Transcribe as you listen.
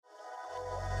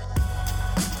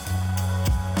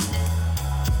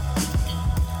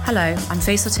Hello, I'm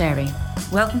Faisal Terry.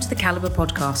 Welcome to the Calibre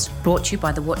podcast, brought to you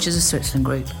by the Watches of Switzerland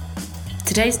Group.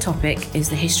 Today's topic is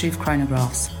the history of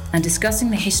chronographs, and discussing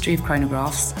the history of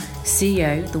chronographs,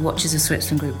 CEO, the Watches of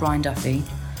Switzerland Group, Brian Duffy,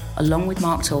 along with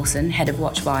Mark Tolson, Head of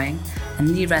Watch Buying,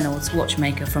 and Lee Reynolds,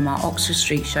 watchmaker from our Oxford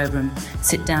Street showroom,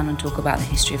 sit down and talk about the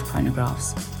history of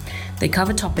chronographs. They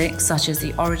cover topics such as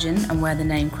the origin and where the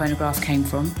name chronograph came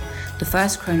from, the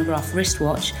first chronograph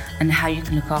wristwatch, and how you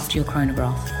can look after your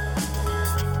chronograph.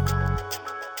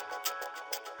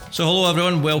 So hello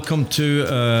everyone, welcome to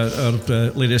our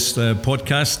latest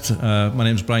podcast. My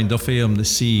name's Brian Duffy, I'm the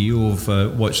CEO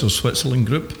of Watches of Switzerland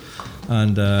Group,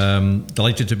 and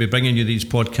delighted to be bringing you these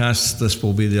podcasts. This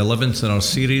will be the 11th in our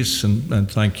series,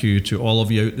 and thank you to all of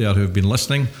you out there who have been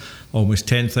listening. Almost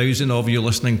 10,000 of you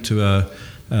listening to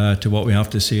what we have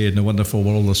to say in the wonderful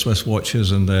world of Swiss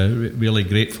watches, and really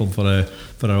grateful for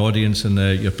our audience and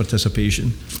your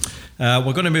participation.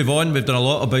 We're going to move on. We've done a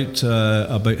lot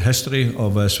about history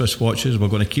of Swiss watches. We're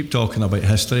going to keep talking about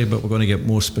history, but we're going to get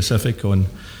more specific on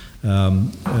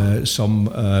some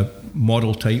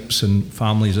model types and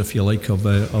families, if you like,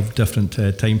 of different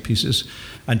timepieces.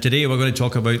 And today we're going to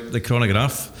talk about the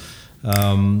chronograph.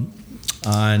 And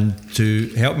to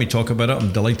help me talk about it,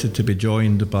 I'm delighted to be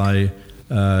joined by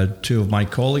two of my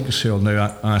colleagues who are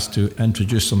now asked to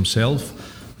introduce themselves.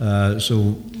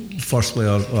 So firstly,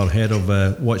 our head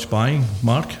of watch buying,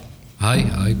 Mark.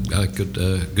 Hi.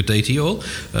 Good day to you all.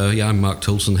 I'm Mark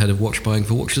Tolson, head of watch buying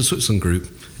for Watches of Switzerland Group.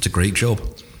 It's a great job.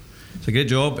 It's a great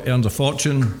job. Earns a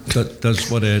fortune. Does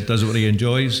what he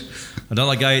enjoys.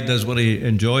 Another guy that does what he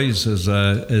enjoys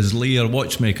is Lee, our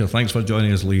watchmaker. Thanks for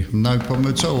joining us, Lee. No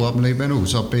problem at all. I'm Lee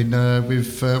Reynolds. I've been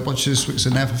with Watches of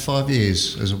Switzerland now for 5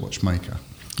 years as a watchmaker.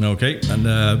 Okay,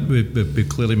 and we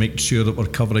clearly make sure that we're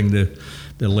covering the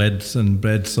length and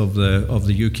breadth of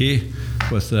the UK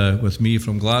with me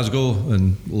from Glasgow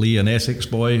and Lee, an Essex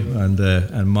boy,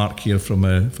 and Mark here from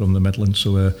the Midlands.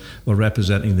 So we're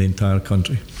representing the entire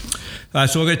country.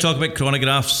 So we're going to talk about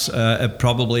chronographs. It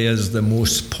probably is the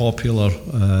most popular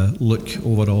look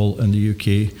overall in the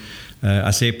UK.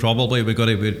 I say probably. We've got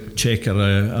to check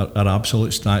our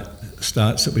absolute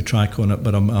stats that we track on it,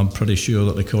 but I'm pretty sure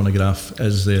that the chronograph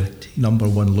is the number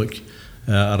one look.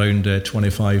 Around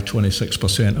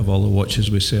 25-26% of all the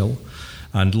watches we sell,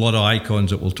 and a lot of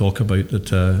icons that we'll talk about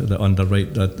that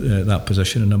underwrite that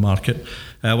position in the market.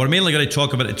 We're mainly going to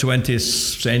talk about the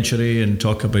 20th century and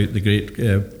talk about the great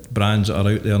brands that are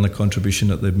out there and the contribution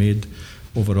that they've made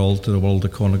overall to the world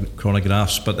of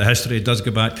chronographs. But the history does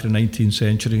go back to the 19th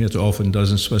century, as it often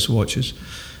does in Swiss watches.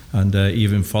 And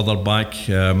even further back,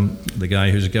 the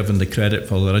guy who's given the credit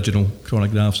for the original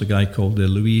chronographs, a guy called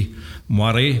Louis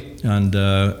Moiré, and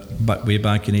way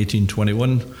back in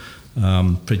 1821,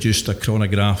 produced a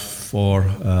chronograph for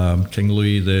King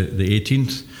Louis the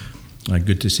 18th.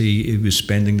 Good to see he was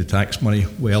spending the tax money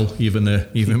well,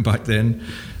 even back then.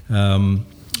 And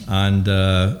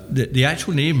the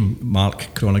actual name,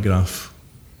 Mark, chronograph,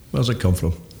 where does it come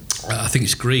from? I think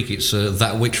it's Greek. It's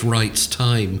that which writes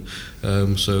time.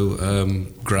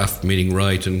 Graph meaning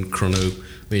right and chrono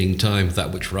meaning time.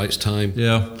 That which writes time.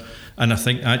 Yeah, and I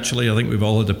think we've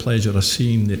all had the pleasure of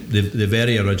seeing the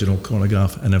very original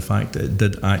chronograph, and in fact it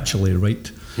did actually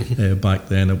write. Back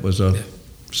then it was a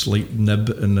slight nib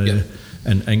in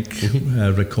ink,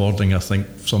 recording, I think,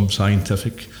 some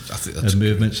scientific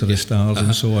movements of the stars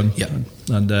and so on. Yeah.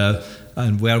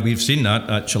 And where we've seen that,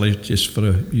 actually, just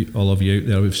for all of you out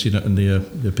there, we've seen it in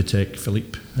the Patek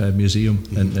Philippe Museum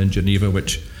in Geneva,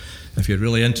 which, if you're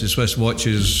really into Swiss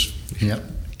watches,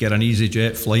 get an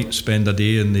EasyJet flight, spend a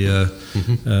day in the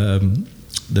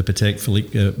Patek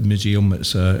Philippe Museum.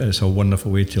 It's a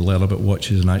wonderful way to learn about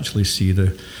watches and actually see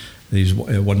these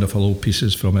wonderful old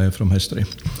pieces from history.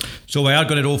 So we are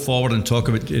going to roll forward and talk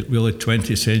about really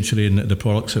 20th century and the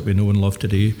products that we know and love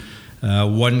today.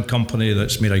 One company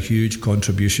that's made a huge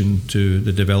contribution to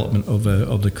the development of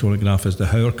the chronograph is the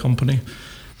Hauer Company,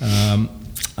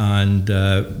 and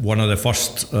one of the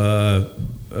first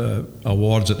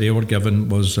awards that they were given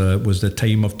was the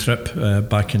time of trip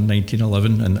back in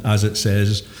 1911, and as it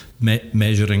says,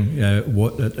 measuring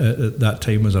what at that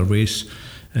time was a race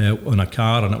on a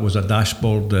car, and it was a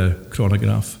dashboard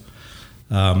chronograph.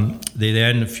 They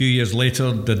then, a few years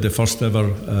later, did the first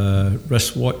ever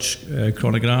wristwatch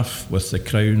chronograph with the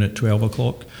crown at 12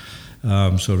 o'clock.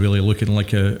 So really looking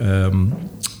like an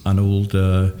old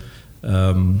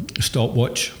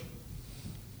stopwatch.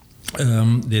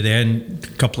 They then, a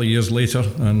couple of years later,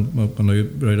 and we're now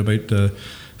right about the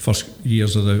first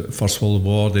years of the First World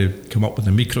War, they come up with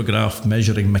a micrograph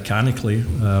measuring mechanically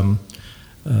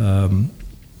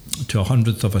to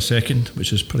 100th of a second,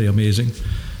 which is pretty amazing.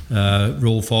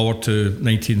 Roll forward to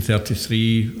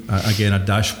 1933, again a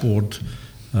dashboard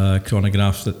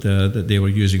chronograph that they were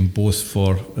using both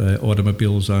for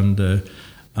automobiles and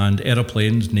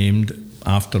aeroplanes, named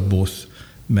after both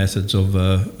methods of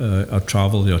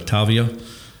travel, the Octavia.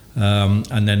 And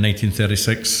then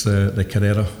 1936, the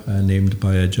Carrera, named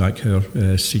by Jack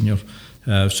Heuer Sr.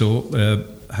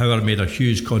 Heuer made a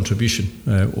huge contribution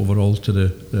overall to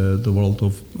the world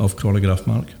of chronograph,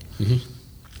 Mark. Mm-hmm.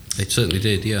 It certainly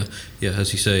did, yeah.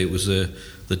 As you say, it was the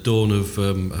dawn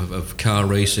of car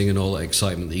racing and all that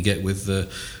excitement that you get with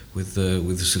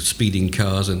speeding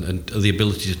cars, and the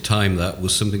ability to time that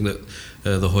was something that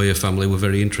the Heuer family were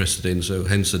very interested in. So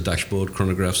hence the dashboard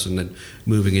chronographs, and then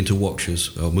moving into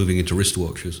watches, or moving into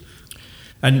wristwatches.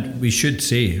 And we should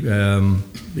say,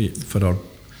 for our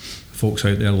folks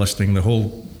out there listening, the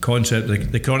whole concept,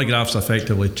 the chronograph's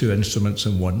effectively two instruments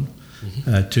in one.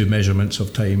 Mm-hmm. Two measurements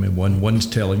of time in one. One's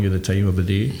telling you the time of the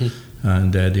day, mm-hmm.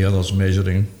 and the other's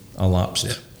measuring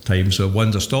elapsed time. So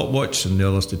one's a stopwatch, and the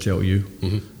other's to tell you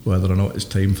mm-hmm. whether or not it's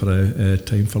time for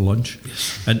lunch.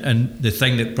 Yes. And the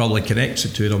thing that probably connects the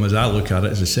two of them, as I look at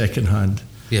it, is a second hand.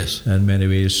 Yes. In many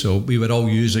ways. So we were all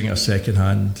using a second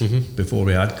hand mm-hmm. before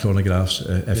we had chronographs,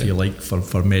 if you like,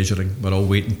 for measuring. We're all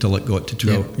waiting until it got to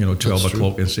 12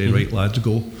 o'clock and say, mm-hmm. right, lads,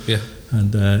 go. Yeah.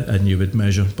 And you would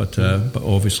measure, but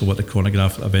obviously what the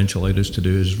chronograph eventually allowed us to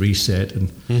do is reset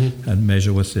and mm-hmm. and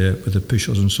measure with the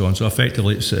pushers and so on. So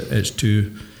effectively, it's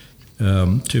two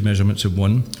measurements in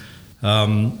one.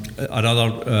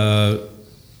 Another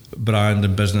brand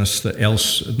and business that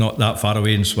else not that far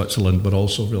away in Switzerland, but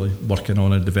also really working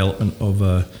on a development of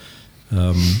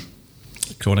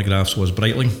chronographs was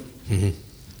Breitling. Mm-hmm.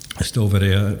 Still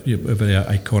very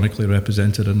iconically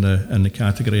represented in the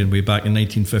category. And way back in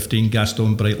 1915,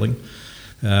 Gaston Breitling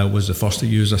was the first to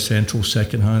use a central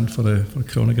second hand for a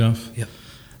chronograph. Yep.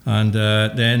 And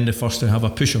then the first to have a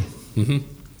pusher. Mm-hmm.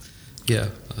 Yeah,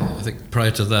 I think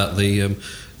prior to that,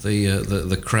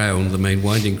 the crown, the main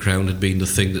winding crown, had been the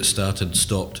thing that started,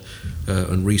 stopped,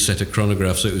 and reset a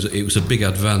chronograph. So it was a big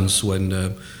advance when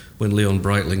Leon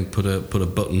Breitling put a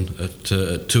button at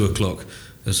 2 o'clock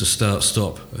as a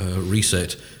start-stop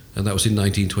reset, and that was in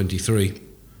 1923.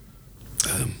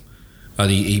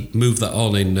 And he moved that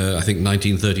on in I think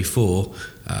 1934,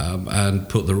 and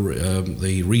put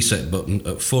the reset button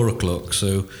at 4 o'clock.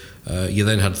 So you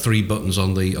then had 3 buttons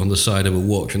on the side of a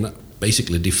watch, and that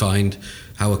basically defined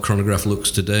how a chronograph looks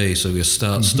today. So your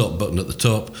start-stop mm-hmm. button at the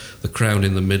top, the crown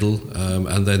in the middle,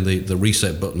 and then the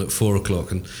reset button at 4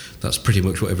 o'clock, and that's pretty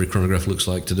much what every chronograph looks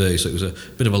like today. So it was a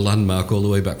bit of a landmark all the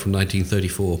way back from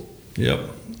 1934. Yep.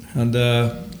 And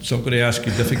so I'm going to ask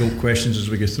you difficult questions as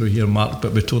we go through here, Mark,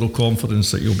 but with total confidence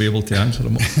that you'll be able to answer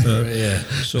them. Yeah.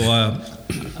 So a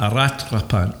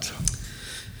Rattrapant.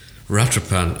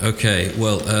 Rattrapant. Okay.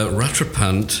 Well,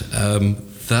 Rattrapant,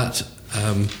 that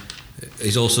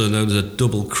is also known as a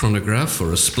double chronograph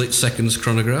or a split seconds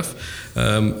chronograph,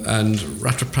 and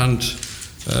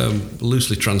Rattrapant,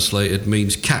 loosely translated,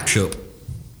 means catch up.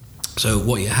 So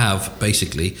what you have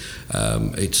basically,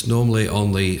 it's normally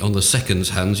on the seconds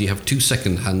hands. You have 2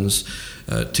 second hands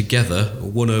together,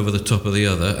 one over the top of the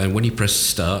other, and when you press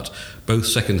start, both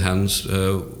second hands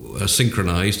are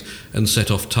synchronized and set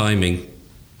off timing.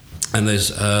 And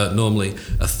there's normally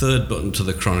a third button to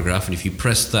the chronograph, and if you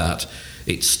press that,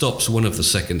 it stops one of the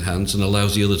second hands and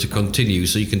allows the other to continue,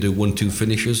 so you can do 1-2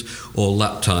 finishes or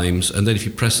lap times. And then if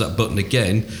you press that button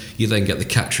again, you then get the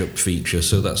catch-up feature.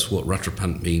 So that's what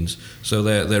Rattrapant means. So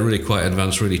they're really quite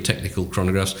advanced, really technical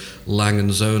chronographs. Lang &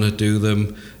 Zoner do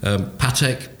them.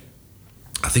 Patek,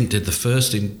 I think, did the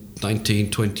first in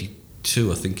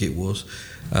 1922, I think it was.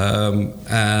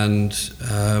 And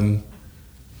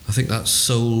I think that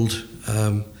sold...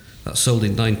 That sold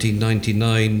in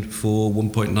 1999 for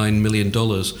 $1.9 million.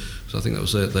 So I think that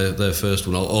was their first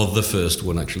one, or the first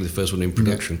one, actually, the first one in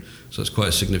production. Yeah. So it's quite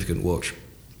a significant watch.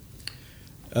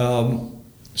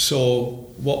 So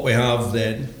what we have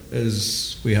then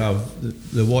is we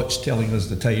have the watch telling us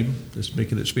the time, just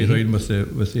making its way around with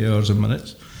the hours and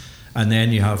minutes. And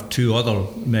then you have 2 other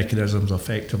mechanisms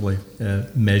effectively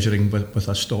measuring with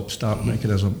a stop-start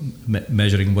mechanism,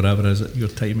 measuring whatever is at your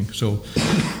timing. So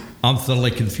I'm thoroughly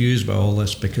confused by all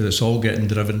this because it's all getting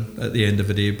driven at the end of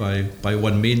the day by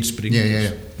one mainspring.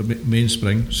 Yeah.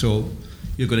 Mainspring. So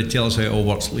you're going to tell us how it all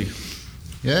works, Lee?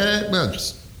 Yeah, well,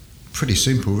 it's pretty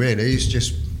simple, really. It's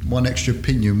just one extra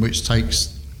pinion which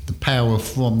takes the power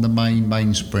from the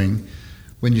mainspring.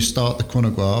 When you start the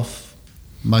chronograph,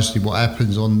 mostly what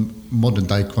happens on modern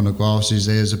day chronographs is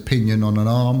there's a pinion on an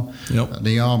arm. Yep.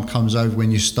 The arm comes over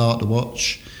when you start the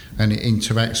watch, and it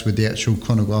interacts with the actual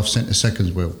chronograph centre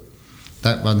seconds wheel.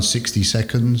 that runs 60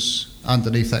 seconds.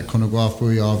 Underneath that chronograph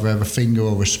wheel, you either have a finger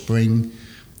or a spring.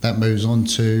 That moves on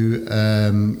to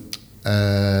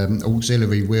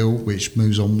auxiliary wheel, which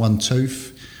moves on one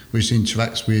tooth, which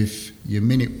interacts with your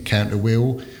minute counter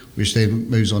wheel, which then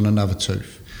moves on another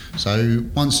tooth. So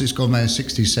once it's gone around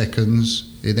 60 seconds,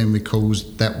 it then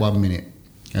recalls that 1 minute.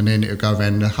 And then it'll go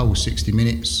around the whole 60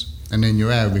 minutes, and then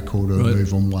your hour recorder will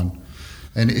move on one.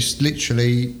 And it's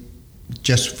literally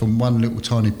just from one little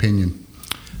tiny pinion.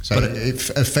 So it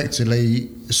effectively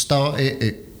start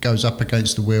it goes up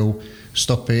against the wheel,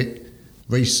 stop it,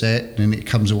 reset, and it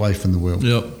comes away from the wheel.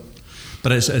 Yep.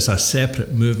 But it's a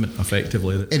separate movement,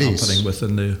 effectively, that's happening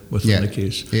within the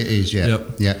case. It is, yeah. Yep.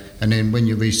 Yeah. And then when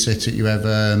you reset it, you have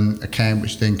a cam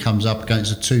which then comes up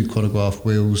against the two chronograph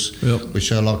wheels,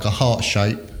 which are like a heart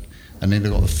shape, and then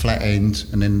they've got a flat end,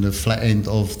 and then the flat end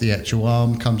of the actual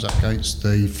arm comes up against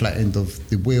the flat end of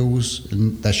the wheels,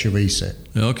 and that's your reset.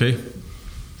 Okay.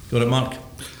 Got it, Mark?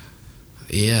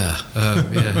 Yeah. I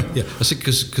think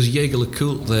because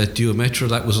Jaeger-LeCoultre, their Duometra,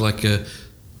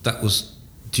 that was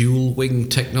dual wing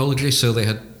technology, so they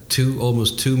had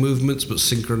almost two movements but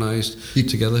synchronized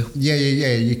together. Yeah.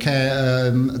 You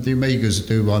can the Omegas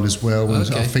do one as well.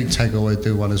 Okay. I think Tag Heuer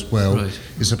do one as well. Right.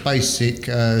 It's a basic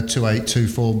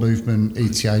 2824 movement,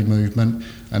 ETA movement,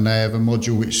 and they have a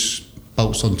module which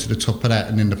bolts onto the top of that,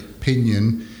 and then the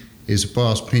pinion is a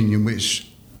brass pinion which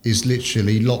is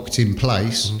literally locked in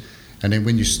place, and then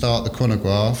when you start the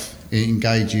chronograph, it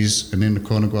engages, and then the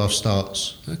chronograph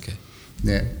starts. Okay.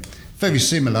 Yeah. Very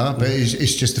similar, but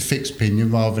it's just a fixed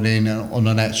pinion rather than on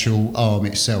an actual arm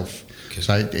itself. Okay.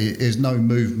 So there's no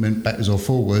movement backwards or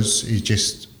forwards. It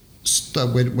just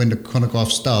when the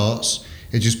chronograph starts,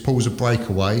 it just pulls a brake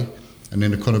away, and then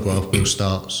the chronograph wheel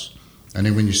starts. And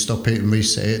then when you stop it and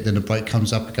reset it, then the brake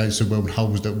comes up against the wheel and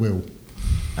holds that wheel.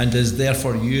 And is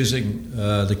therefore using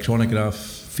the chronograph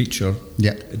feature,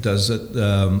 does it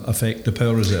affect the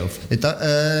power reserve? It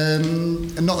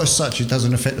not as such. It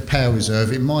doesn't affect the power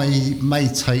reserve. It may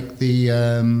take the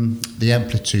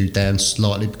amplitude down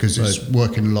slightly because it's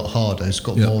working a lot harder. It's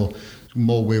got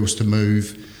more wheels to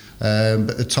move,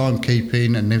 but the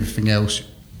timekeeping and everything else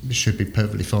should be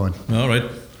perfectly fine. All right.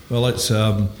 Well, it's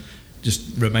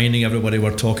just reminding everybody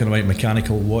we're talking about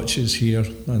mechanical watches here,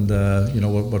 and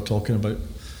we're talking about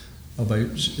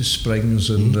springs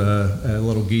and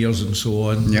little gears and so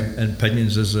on, and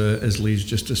pinions as Lee's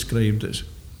just described. It's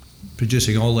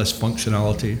producing all this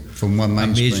functionality from one main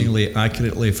amazingly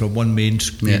accurately from one main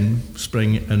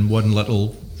spring in one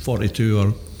little 42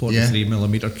 or 43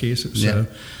 millimeter case.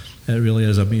 It really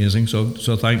is amazing. So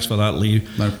thanks for that, Lee.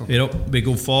 No problem. We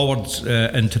go forward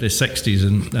into the 60s,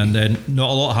 and then not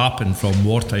a lot happened from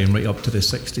wartime right up to the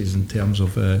 60s in terms of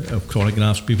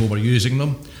chronographs. People were using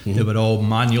them. Mm-hmm. They were all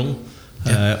manual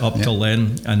up till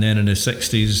then, and then in the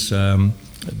 60s,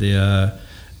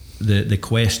 the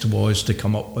quest was to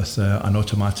come up with an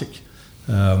automatic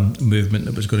movement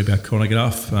that was going to be a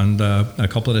chronograph, and a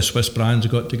couple of the Swiss brands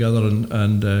got together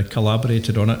and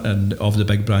collaborated on it, and of the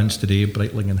big brands today,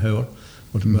 Breitling and Heuer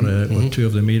were two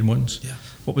of the main ones. Yeah.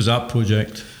 What was that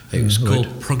project? It was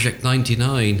called Project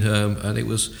 99, and it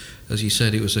was, as you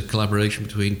said, it was a collaboration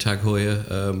between Tag Heuer,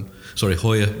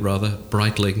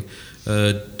 Breitling,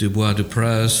 Dubois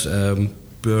Dupraz,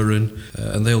 Buren,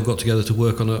 and they all got together to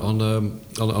work on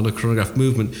a chronograph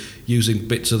movement using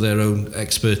bits of their own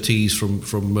expertise from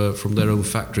their own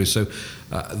factories. So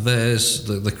there's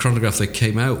the chronograph they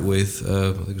came out with.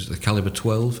 I think it was the Caliber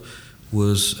 12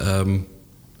 was a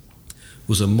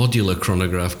modular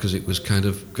chronograph because it was kind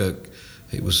of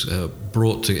it was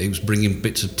bringing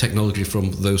bits of technology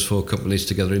from those four companies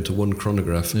together into one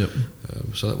chronograph. Yep.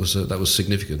 So that was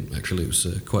significant. Actually, it was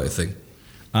quite a thing.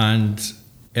 And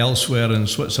elsewhere in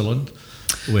Switzerland,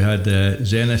 we had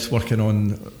Zenith working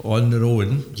on their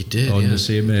own. You did, on the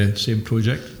same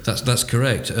project. That's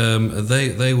correct.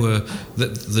 They were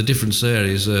the difference there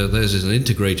is theirs is an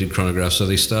integrated chronograph, so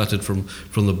they started from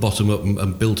the bottom up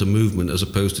and built a movement as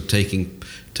opposed to taking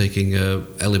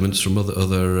elements from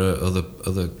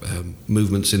other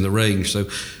movements in the range. So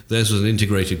theirs was an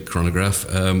integrated chronograph,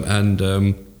 and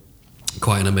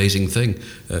quite an amazing thing.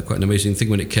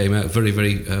 When it came out. Very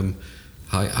very.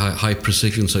 High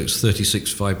precision, so it's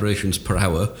 36 vibrations per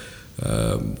hour,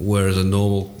 whereas a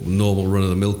normal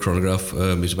run-of-the-mill chronograph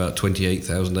is about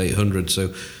 28,800.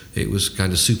 So it was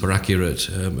kind of super accurate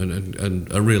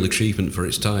and a real achievement for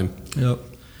its time. Yep.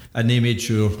 And they made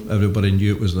sure everybody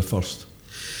knew it was the first.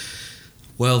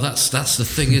 Well, that's the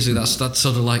thing, isn't it? That's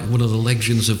sort of like one of the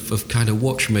legends of kind of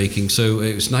watchmaking. So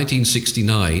it was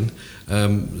 1969.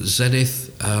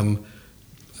 Zenith.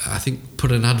 I think,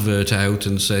 put an advert out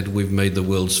and said, we've made the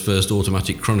world's first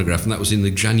automatic chronograph, and that was in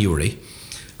the January.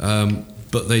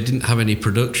 But they didn't have any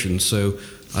production, so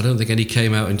I don't think any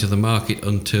came out into the market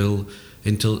until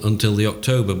the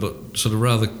October. But sort of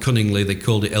rather cunningly, they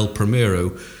called it El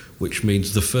Primero, which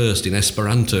means the first in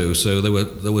Esperanto. So they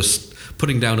were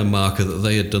putting down a marker that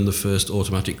they had done the first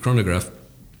automatic chronograph.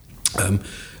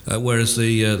 Whereas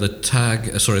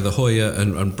the Hoya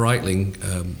and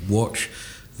Breitling watch,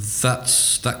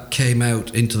 that came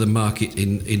out into the market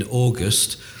in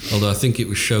August, although I think it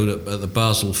was shown at the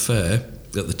Basel Fair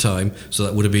at the time, so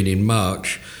that would have been in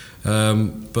March.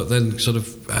 But then sort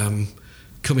of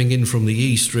coming in from the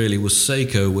east really was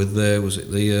Seiko with their, was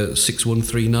it the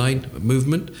 6139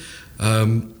 movement.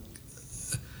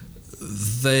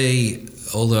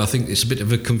 Although I think it's a bit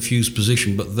of a confused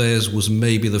position, but theirs was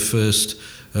maybe the first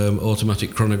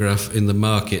automatic chronograph in the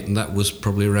market, and that was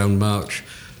probably around March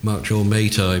or May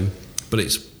time. But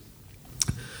it's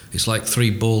like three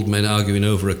bald men arguing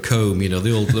over a comb.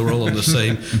 They're all on the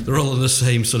same. They're all on the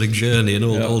same sort of journey, and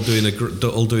all doing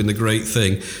the great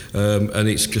thing. And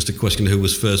it's just a question of who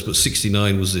was first. But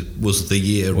 69 was the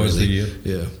year. Was really. the year.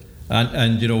 Yeah.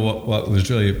 And you know what was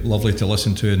really lovely to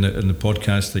listen to in the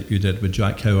podcast that you did with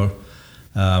Jack Hauer.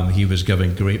 He was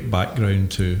giving great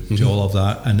background to all of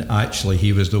that, and actually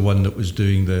he was the one that was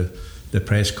doing the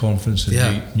press conference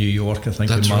in New York, I think,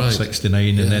 That's in March right.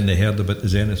 69, and then they heard about the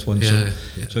Zenith one.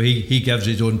 So he gives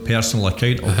his own personal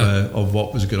account of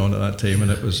what was going on at that time,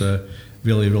 and it was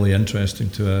really, really interesting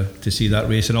to see that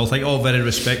race. And I think all very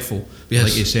respectful,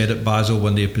 like you said at Basel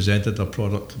when they presented their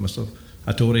product. Mr.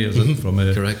 Hattori, is it, from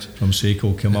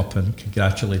Seiko, came up and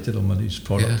congratulated him on his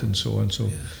product and so on.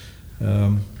 So.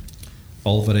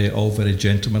 All very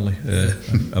gentlemanly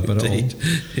about it all.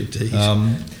 Indeed.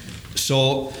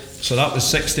 So that was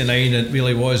 69. It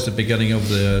really was the beginning of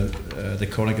the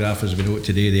chronograph as we know it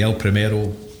today. The El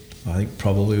Primero, I think,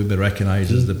 probably would be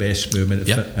recognised as the best movement,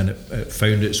 and it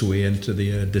found its way into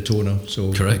the Daytona.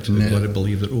 So correct. We've got to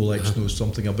believe that Rolex knows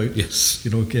something about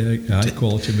high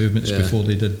quality movements before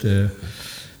they did.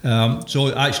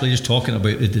 So actually, just talking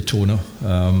about the Daytona,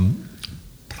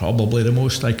 probably the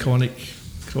most iconic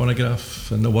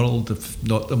chronograph in the world, if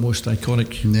not the most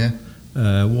iconic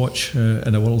watch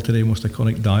in the world today, most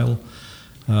iconic dial.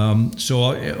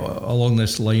 So along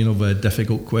this line of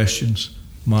difficult questions,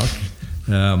 Mark,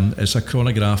 it's a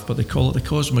chronograph, but they call it the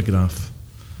Cosmograph.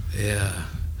 Yeah.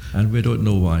 And we don't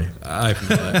know why. I've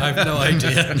no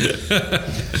idea.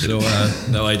 So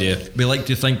no idea. We like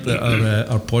to think that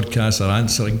our podcasts are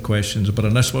answering questions, but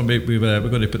on this one we're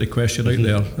going to put the question out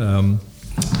there.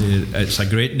 It's a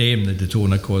great name, the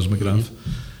Daytona Cosmograph,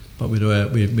 but we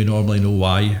normally know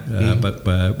why. But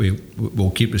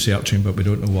we'll keep researching, but we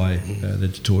don't know why the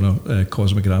Daytona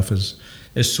Cosmograph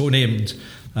is so named.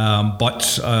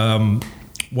 But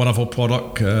one of our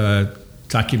product,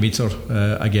 tachymeter,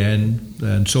 again,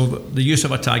 and so the use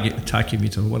of a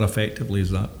tachymeter, what effectively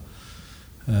is that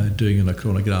doing in a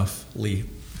chronograph, Lee?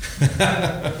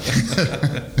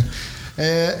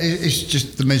 It's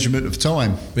just the measurement of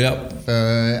time. Yep.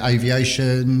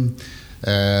 Aviation,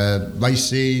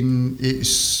 racing.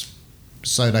 It's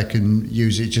so they can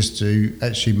use it just to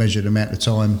actually measure the amount of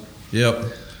time. Yep.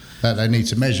 That they need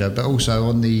to measure, but also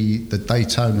on the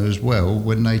Daytona as well.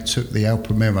 When they took the El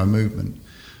Primero movement,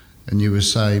 and you were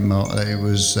saying, Mark, that it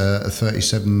was a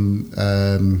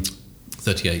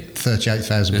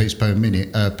 38,000 beats per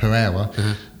minute per hour.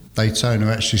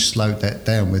 Daytona actually slowed that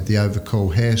down with the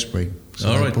overcoil hairspring.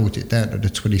 So they brought it down to the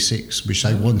 26, which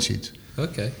they wanted.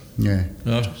 Okay. Yeah.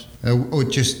 Or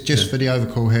just for the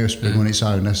overcoil hairspring on its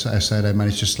own. That's how they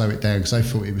managed to slow it down, because they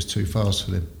thought it was too fast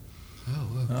for them. Oh,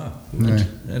 wow.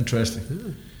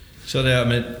 Interesting. So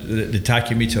the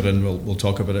tachymeter, and we'll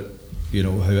talk about it,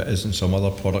 how it is in some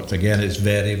other product. Again, it's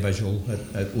very visual.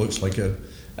 It looks like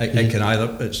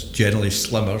it's generally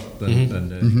slimmer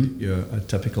than a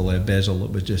typical bezel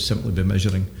that would just simply be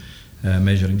measuring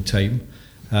time.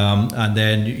 And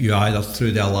then you either,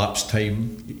 through the elapsed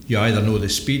time, you either know the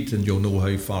speed and you'll know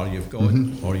how far you've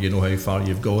gone, or you know how far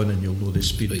you've gone and you'll know the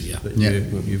speed that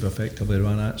you've effectively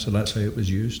run at. So that's how it was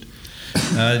used.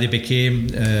 They became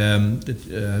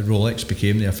Rolex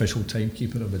became the official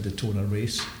timekeeper of the Daytona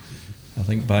race, I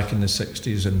think back in the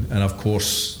 60s, and of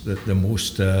course the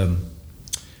most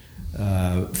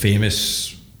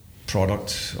famous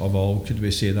product of all, could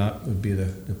we say that, would be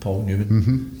the Paul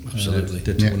Newman absolutely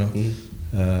Daytona,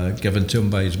 given to him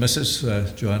by his missus,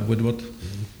 Joanne Woodward.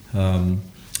 I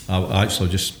actually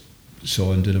just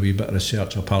saw, and doing a wee bit of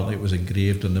research, apparently it was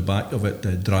engraved on the back of it,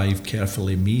 "Drive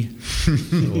carefully, me." So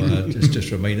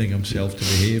just reminding himself to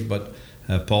behave. But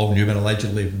Paul Newman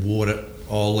allegedly wore it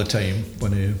all the time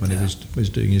when he was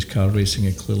doing his car racing,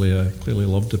 and clearly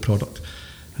loved the product.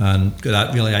 And got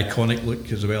that really iconic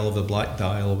look as well of the black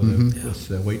dial with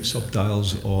the white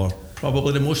subdials, or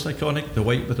probably the most iconic, the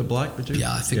white with the black, would you?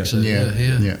 Yeah, I think so.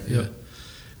 Yeah.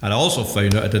 And I also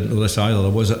found out, I didn't know this either, there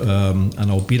was an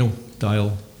albino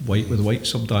dial, white with white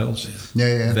subdials.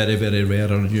 Yeah. Very, very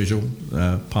rare and unusual.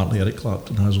 Apparently Eric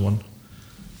Clapton has one.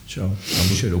 So I'm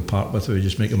sure he'll part with it,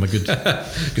 just make him a good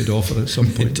offer at some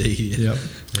point. Indeed. Yeah.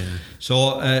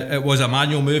 So it was a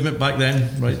manual movement back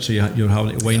then, right? So you're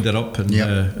having to wind it up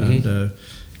and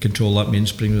control that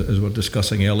mainspring, as we were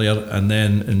discussing earlier. And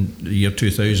then in the year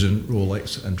 2000,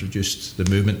 Rolex introduced the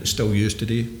movement that's still used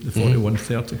today, the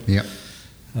 4130. Yeah.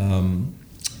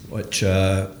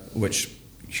 Which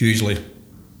hugely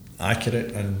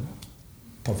accurate and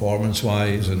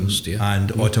performance-wise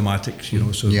and automatic,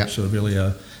 so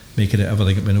really making it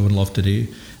everything that we know and love today.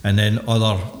 And then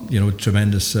other,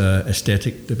 tremendous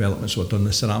aesthetic developments were done.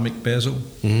 The ceramic bezel.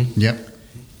 Yep.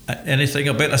 Anything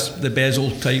about the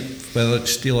bezel type, whether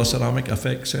it's steel or ceramic,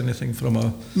 affects anything from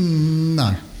a...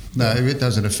 No, it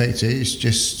doesn't affect it. It's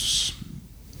just,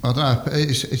 I don't know,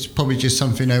 it's probably just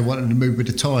something they wanted to move with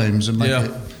the times and make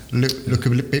it look a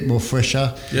bit more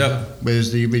fresher. Yeah.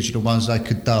 Whereas the original ones, they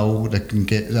could dull, they can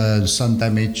get sun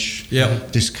damage,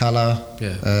 discolour,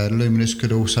 luminous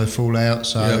could also fall out,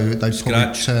 so they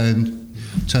probably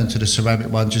turn to the ceramic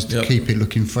one just to keep it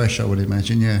looking fresh, I would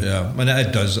imagine. Yeah, and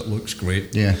it does, it looks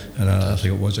great. Yeah. And I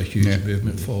think it was a huge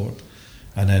movement forward.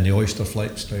 And then the Oyster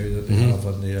Flex now that they have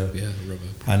on the rubber.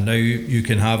 And now you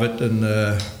can have it in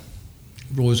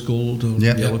rose gold or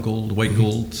yellow gold, white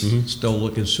gold, still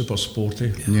looking super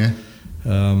sporty.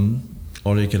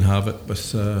 Or you can have it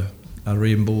with a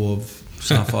rainbow of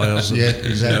sapphires.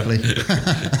 Exactly.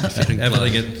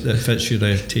 Everything that fits your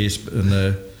taste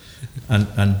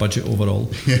and budget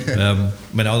overall.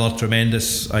 Other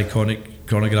tremendous iconic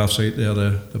chronographs out there,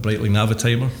 the Breitling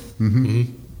Navitimer.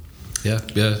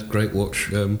 Yeah, great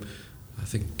watch. I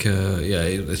think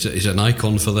it's an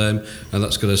icon for them, and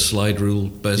that's got a slide rule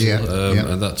bezel,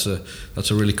 and that's a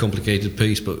really complicated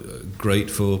piece, but great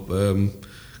for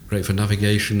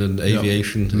navigation and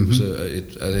aviation.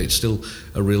 It's still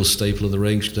a real staple of the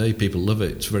range today. People love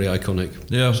it. It's a very iconic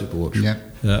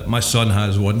superwatch. My son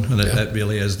has one, and it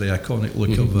really is the iconic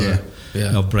look of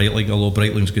Breitling, although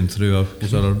Breitling's going through a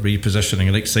sort of repositioning,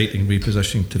 an exciting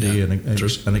repositioning today,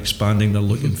 and expanding their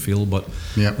look and feel. But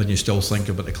when you still think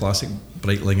about the classic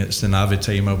Breitling, it's the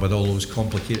Navitimer with all those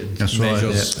complicated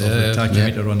measures of the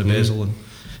tachymeter on the bezel and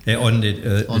on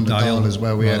the dial as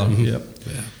well.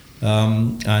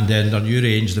 And then their new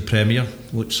range, the Premier,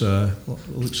 looks I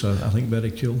think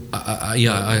very cool.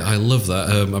 I love that.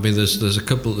 I mean, there's a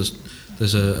couple.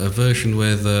 There's a version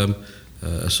with a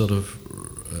sort of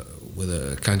with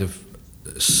a kind of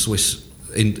Swiss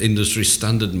industry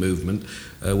standard movement,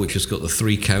 which has got the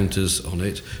 3 counters on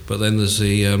it. But then there's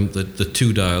the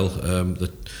 2 dial,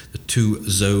 the 2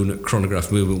 zone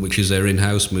chronograph movement, which is their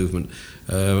in-house movement,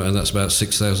 and that's about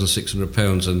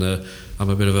 £6,600. And I'm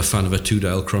a bit of a fan of a 2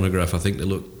 dial chronograph. I think they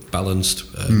look balanced,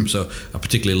 so I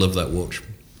particularly love that watch.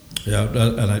 Yeah,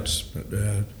 and it's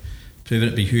proven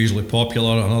to be hugely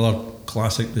popular. Another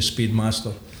classic, the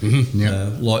Speedmaster.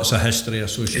 Lots of history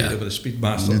associated with the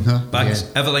Speedmaster.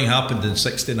 Everything happened in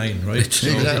 '69, right?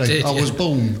 Exactly. I was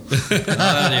born. There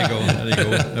you go.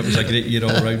 It was a great year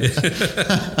all round.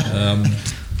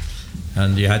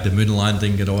 And you had the moon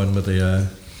landing get on with the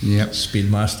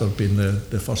Speedmaster being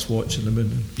the first watch in the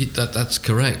moon. That's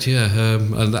correct,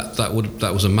 and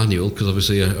that was a manual, because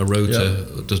obviously a rotor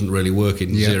doesn't really work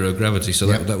in zero gravity, so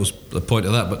that was the point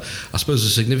of that. But I suppose the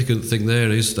significant thing there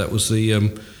is that was the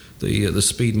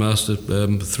Speedmaster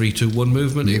 321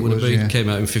 movement. It came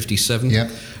out in '57,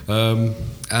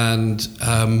 and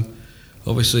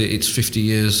obviously it's 50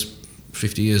 years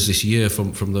this year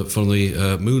from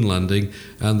the moon landing,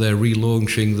 and they're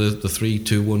relaunching the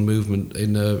 321 movement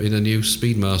in a new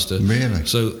Speedmaster. Really?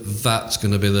 So that's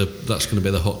going to be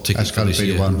the hot ticket for this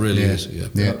year. It really is.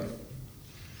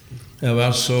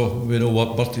 Well, so we know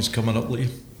what birthday's coming up, Lee.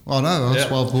 Oh no, that's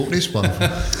why I bought this one.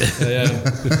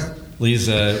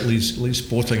 Lee's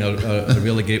sporting a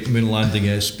really great moon landing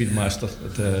Speedmaster.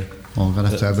 I'm going to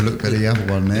have to have a look at the other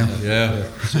one now.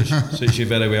 Suits you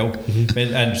very well.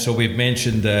 And so we've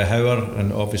mentioned Heuer,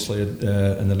 and obviously in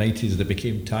the 90s they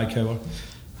became Tag Heuer,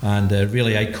 and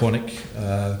really iconic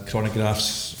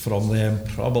chronographs from them.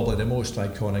 Probably the most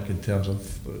iconic in terms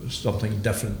of something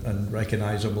different and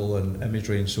recognisable and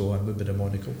imagery and so on would be the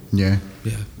monocle.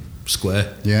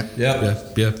 Square. Yeah,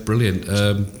 brilliant.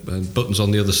 And buttons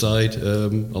on the other side,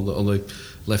 on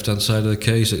left-hand side of the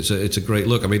case. It's a great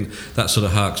look. I mean, that sort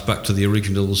of harks back to the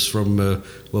originals from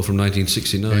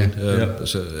 1969.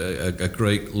 It's a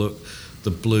great look. The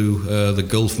blue, the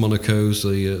Gulf Monacos,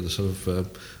 the sort of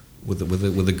with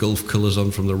the Gulf colours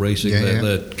on from the racing.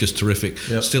 They're just terrific.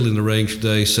 Yep. Still in the range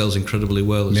today, sells incredibly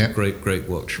well. It's a great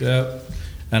watch. Yeah,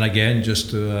 and again, just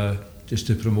to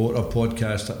promote our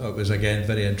podcast, it was again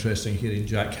very interesting hearing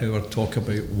Jack Howard talk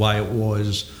about why it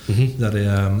was that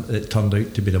it turned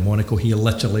out to be the Monaco. He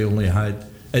literally only had.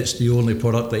 It's the only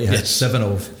product that he had 7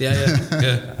 of.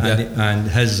 And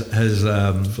his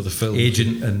for the film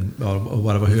agent or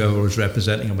whatever, whoever was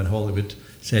representing him in Hollywood,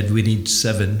 said we need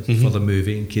 7 for the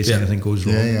movie in case anything goes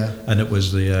wrong. And it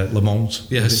was the Le Mans.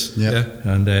 Yes.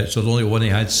 And so the only one he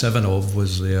had 7 of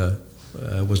was the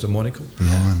Monaco.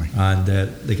 And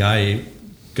the guy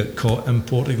got caught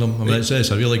importing them. I mean, it's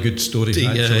a really good story. You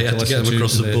had to get them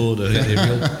across the border.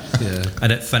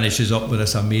 And it finishes up with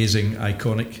this amazing,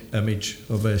 iconic image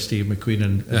of Steve McQueen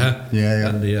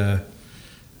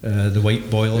and the white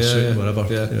boiler suit or whatever.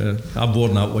 I've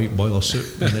worn that white boiler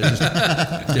suit, and it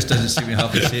just doesn't seem to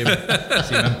have the same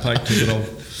impact overall.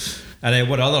 And then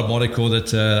one other Monaco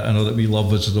that I know that we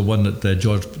love was the one that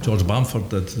George Bamford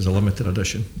did as a limited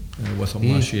edition with him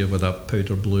last year with that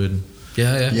powder blue and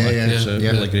it's a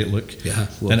really great look.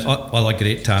 And other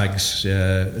great tags,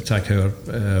 Tag Heuer,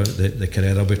 the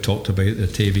Carrera we've talked about, the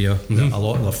Tavia, a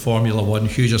lot of the Formula One,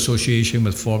 huge association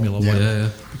with Formula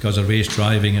One because of race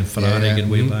driving and Ferrari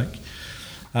and way back.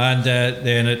 And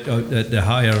then at the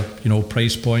higher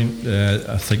price point,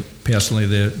 I think personally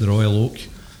the Royal Oak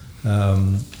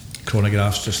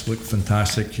chronographs just look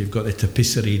fantastic. You've got the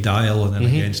tapisserie dial, and then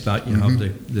against that you have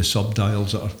the sub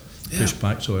dials that are pushed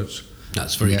back, so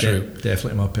that's very true.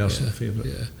 Definitely my personal favourite.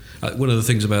 One of the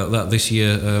things about that this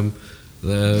year,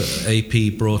 the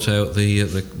AP brought out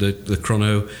the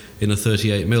chrono in a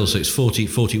 38mm, so it's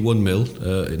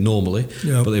 41mm normally,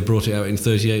 but they brought it out in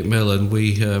 38mm, and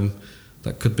we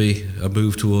that could be a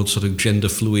move towards sort of gender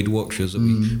fluid watches.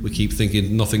 We keep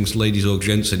thinking nothing's ladies or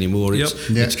gents anymore.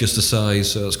 It's just a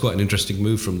size. So it's quite an interesting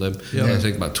move from them. I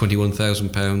think about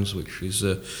 £21,000, which is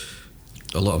a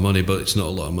lot of money, but it's not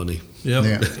a lot of money.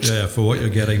 For what you're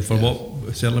getting, for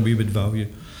what certainly we would value.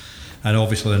 And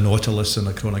obviously the Nautilus and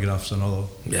the chronographs, another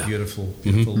beautiful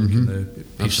looking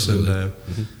piece.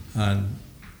 And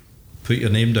put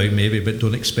your name down maybe, but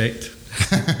don't expect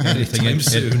anything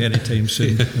anytime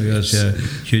soon. There's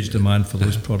huge demand for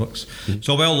those products.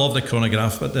 So I love the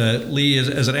chronograph, but Lee,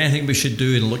 is there anything we should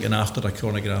do in looking after a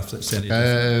chronograph that's any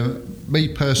different? Me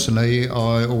personally,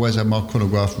 I always have my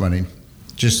chronograph running,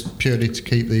 just purely to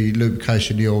keep the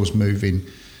lubrication, the oils moving.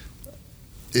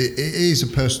 It is a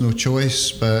personal choice,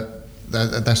 but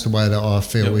that's the way that I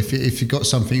feel. If you've got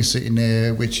something sitting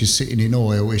there which is sitting in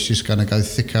oil, it's just going to go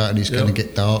thicker and it's going to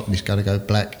get dark and it's going to go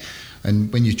black.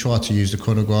 And when you try to use the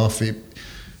chronograph,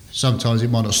 sometimes it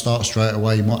might not start straight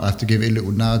away. You might have to give it a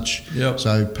little nudge.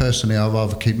 So personally, I'd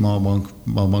rather keep my one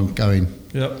going.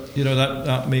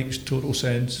 That makes total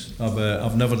sense.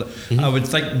 I've never. I would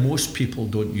think most people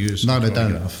don't use. No, they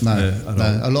don't. No,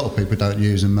 a lot of people don't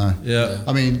use them. No.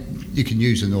 I mean, you can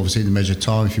use them obviously to measure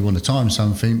time if you want to time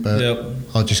something, but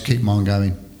I'll just keep mine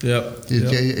going.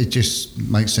 It just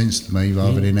makes sense to me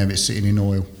rather than have it sitting in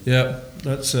oil.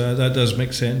 That does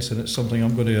make sense, and it's something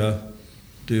I'm going to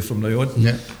do from now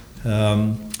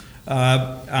on.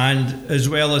 And as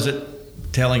well as it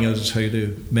telling us how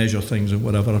to measure things and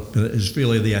whatever, it's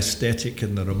really the aesthetic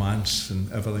and the romance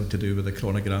and everything to do with the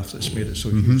chronograph that's made it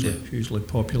so hugely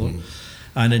popular.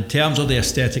 And in terms of the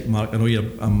aesthetic, Mark, I know you're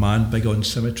a man big on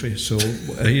symmetry, so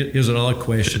here's another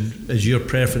question. Is your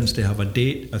preference to have a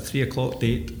 3 o'clock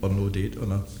date or no date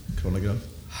on a chronograph?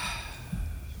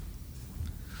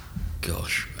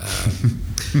 Gosh,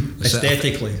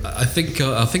 aesthetically, I think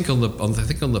on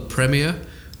the Premier.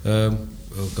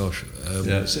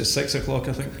 It's 6 o'clock.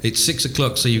 I think it's 6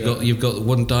 o'clock. So you've got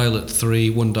one dial at 3,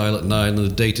 one dial at 9, and the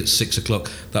date at 6 o'clock.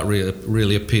 That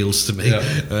really appeals to me.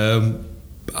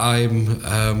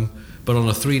 But on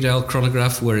a 3-dial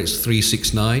chronograph where it's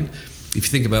 369, if you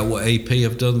think about what AP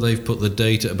have done, they've put the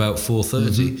date at about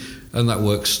 4:30. And that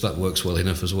works well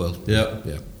enough as well.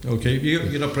 Okay. You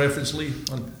got a preference, Lee,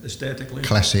 on aesthetically?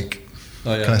 Classic.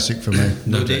 Classic for me.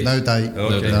 No date.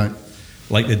 Okay. No.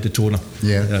 Like the Daytona.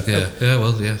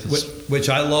 Which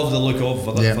I love the look of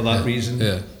for that reason.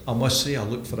 I must say I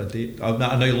look for a date. I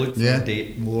now look for a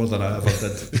date more than I ever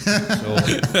did. So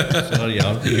there you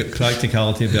are. You get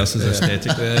practicality versus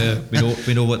aesthetic.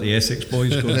 We know what the Essex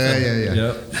boys go for.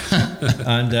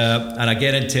 And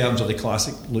again, in terms of the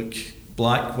classic look,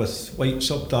 black with white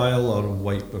subdial or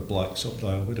white with black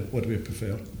subdial? What do we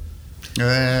prefer?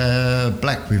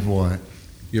 Black with white.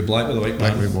 You're black with a white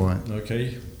Black band. with white.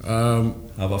 Okay.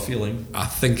 Have a feeling. I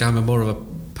think I'm more of a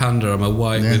panda. I'm a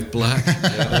white Yeah. with black.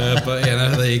 But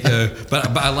there you go.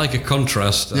 But I like a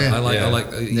contrast. Yeah.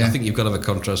 I think you've got to have a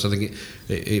contrast. I think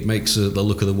it makes the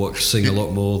look of the watch sing a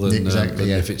lot more than,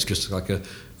 if it's just like a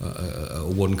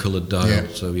one coloured dial. Yeah.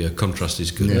 So contrast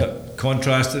is good. Yeah.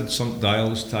 Contrasted, sunk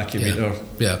dials, tachymeter,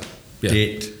 Yeah.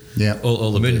 date. Yeah.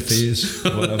 All the Moon bits. phase,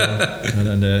 whatever,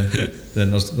 and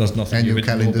then there's nothing Annual you wouldn't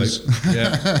know calendars. about.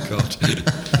 Yeah. God.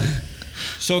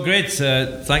 So great!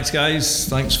 Thanks, guys.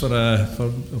 Thanks for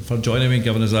joining me,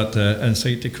 giving us that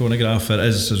insight to chronograph. It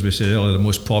is, as we said earlier, the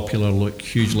most popular look,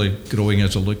 hugely growing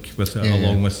as a look,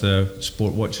 along with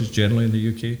sport watches generally in the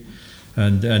UK.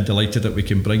 And delighted that we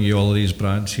can bring you all of these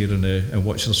brands here in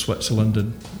Watches of Switzerland,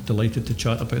 and delighted to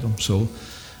chat about them. So.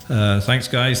 Thanks,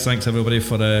 guys. Thanks, everybody,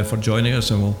 for joining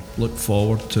us, and we'll look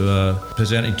forward to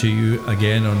presenting to you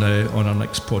again on our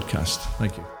next podcast.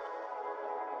 Thank you.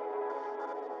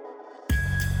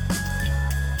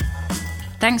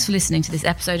 Thanks for listening to this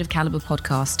episode of Calibre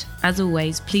Podcast. As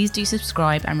always, please do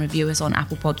subscribe and review us on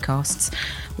Apple Podcasts.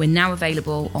 We're now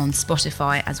available on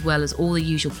Spotify, as well as all the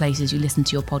usual places you listen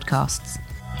to your podcasts.